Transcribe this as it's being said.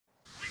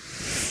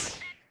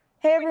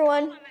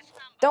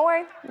Don't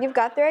worry, you've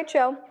got the right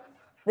show.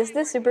 This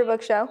is the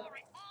Superbook show.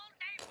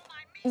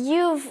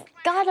 You've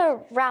got to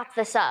wrap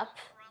this up.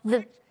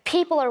 The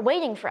people are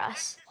waiting for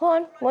us.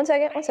 Hold on, one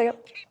second.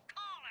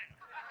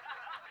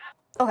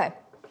 Okay,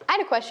 I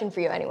had a question for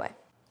you anyway.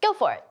 Go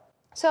for it.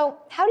 So,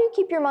 how do you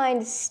keep your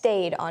mind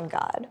stayed on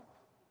God?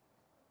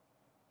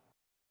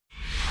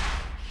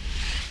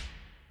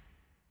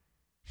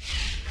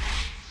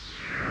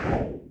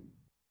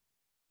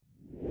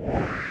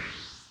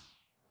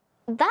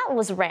 That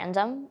was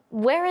random.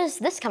 Where is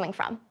this coming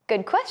from?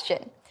 Good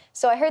question.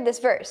 So I heard this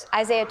verse,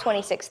 Isaiah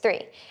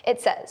 26:3.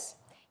 It says,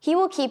 "He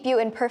will keep you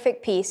in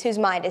perfect peace whose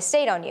mind is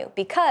stayed on you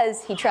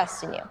because he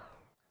trusts in you."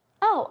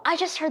 Oh, I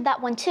just heard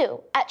that one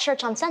too, at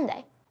church on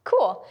Sunday.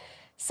 Cool.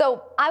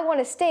 So I want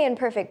to stay in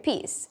perfect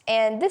peace,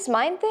 and this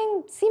mind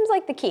thing seems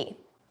like the key.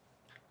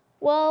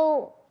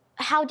 Well,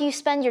 how do you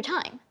spend your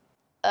time?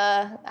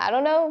 I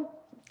don't know,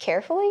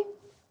 carefully?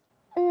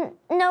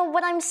 No,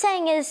 what I'm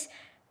saying is,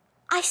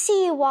 I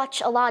see you watch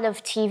a lot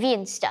of TV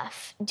and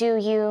stuff. Do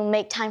you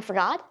make time for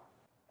God?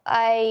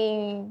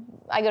 I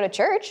go to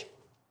church.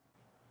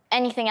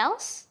 Anything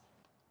else?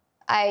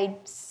 I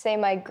say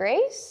my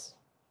grace.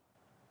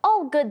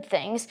 All good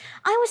things.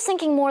 I was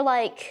thinking more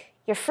like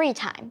your free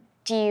time.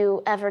 Do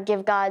you ever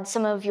give God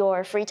some of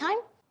your free time?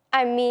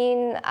 I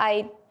mean,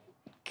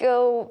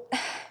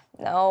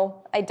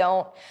 no, I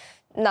don't.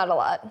 Not a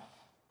lot.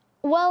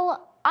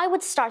 Well, I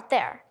would start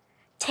there.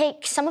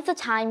 Take some of the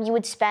time you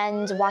would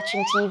spend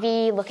watching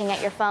TV, looking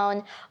at your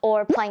phone,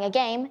 or playing a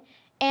game,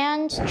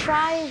 and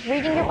try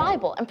reading your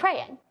Bible and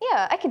praying.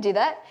 Yeah, I could do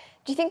that.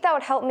 Do you think that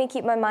would help me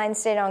keep my mind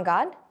stayed on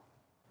God?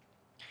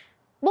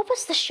 What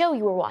was the show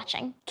you were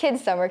watching?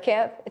 Kids Summer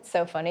Camp. It's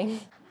so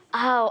funny.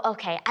 Oh,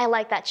 okay. I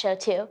like that show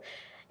too.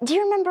 Do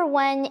you remember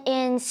when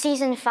in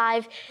season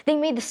 5 they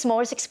made the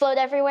s'mores explode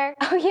everywhere?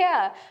 Oh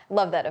yeah,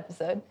 love that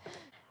episode.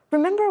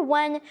 Remember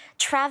when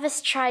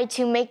Travis tried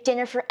to make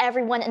dinner for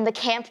everyone in the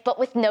camp but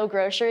with no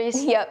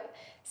groceries? Yep,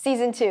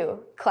 season 2,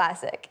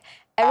 classic.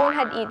 Everyone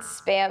had to eat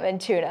Spam and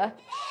tuna.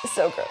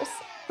 So gross.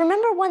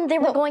 Remember when they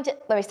were going to...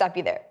 Let me stop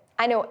you there.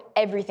 I know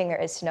everything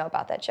there is to know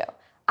about that show.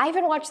 I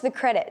even watched the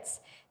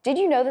credits. Did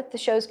you know that the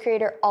show's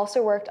creator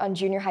also worked on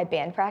junior high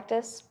band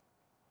practice?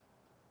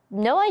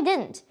 No, I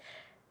didn't.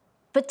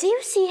 But do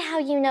you see how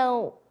you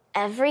know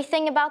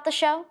everything about the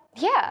show?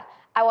 Yeah,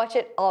 I watch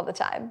it all the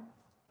time.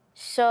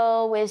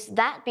 So is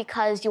that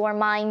because your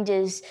mind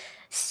is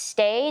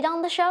stayed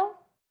on the show?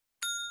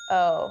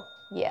 Oh,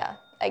 yeah,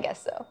 I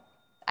guess so.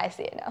 I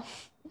see it now.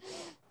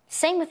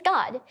 Same with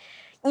God.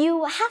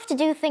 You have to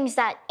do things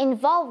that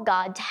involve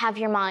God to have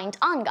your mind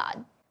on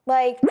God.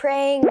 Like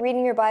praying,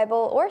 reading your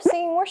Bible, or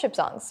singing worship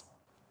songs.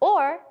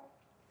 Or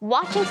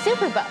watching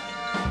Superbook.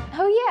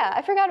 Oh yeah,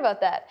 I forgot about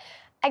that.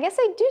 I guess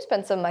I do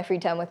spend some of my free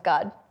time with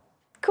God.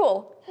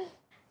 Cool.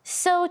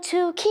 So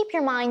to keep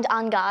your mind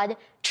on God,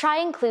 try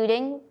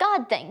including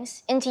God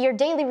things into your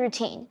daily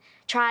routine.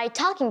 Try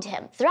talking to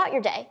Him throughout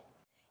your day.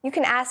 You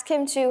can ask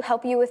Him to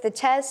help you with a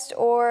test,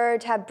 or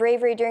to have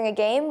bravery during a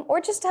game, or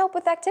just to help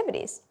with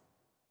activities.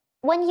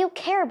 When you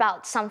care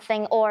about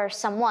something or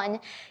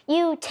someone,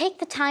 you take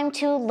the time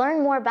to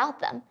learn more about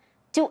them.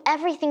 Do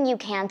everything you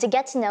can to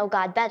get to know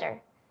God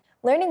better.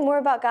 Learning more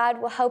about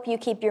God will help you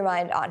keep your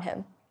mind on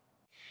Him.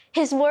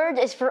 His word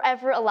is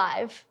forever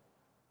alive.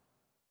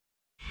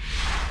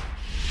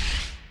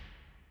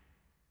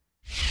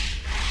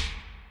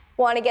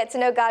 Want to get to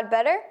know God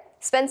better?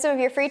 Spend some of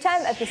your free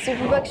time at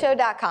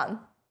thesuperbookshow.com.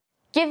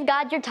 Give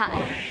God your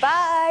time.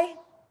 Bye!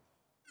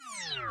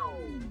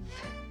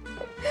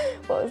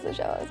 What was the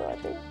show I was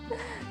watching?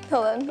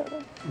 Hold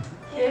on.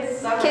 Kids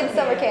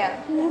Summer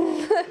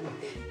Camp.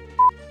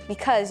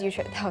 Because you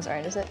that was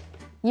right, is it?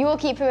 You will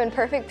keep him in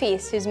perfect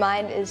peace whose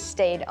mind is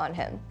stayed on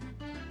him.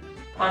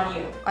 On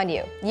you. On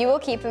you. You will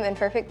keep him in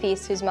perfect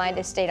peace whose mind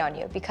is stayed on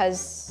you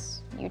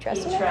because you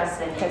trust in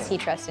him? Because he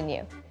trusts in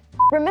you.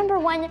 Remember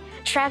when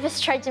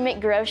Travis tried to make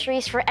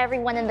groceries for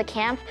everyone in the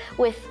camp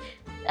with,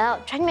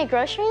 trying to make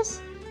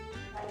groceries?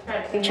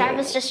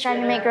 Travis just tried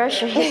to make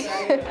groceries.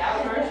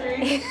 Without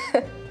groceries?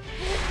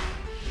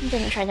 He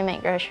didn't try to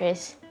make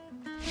groceries.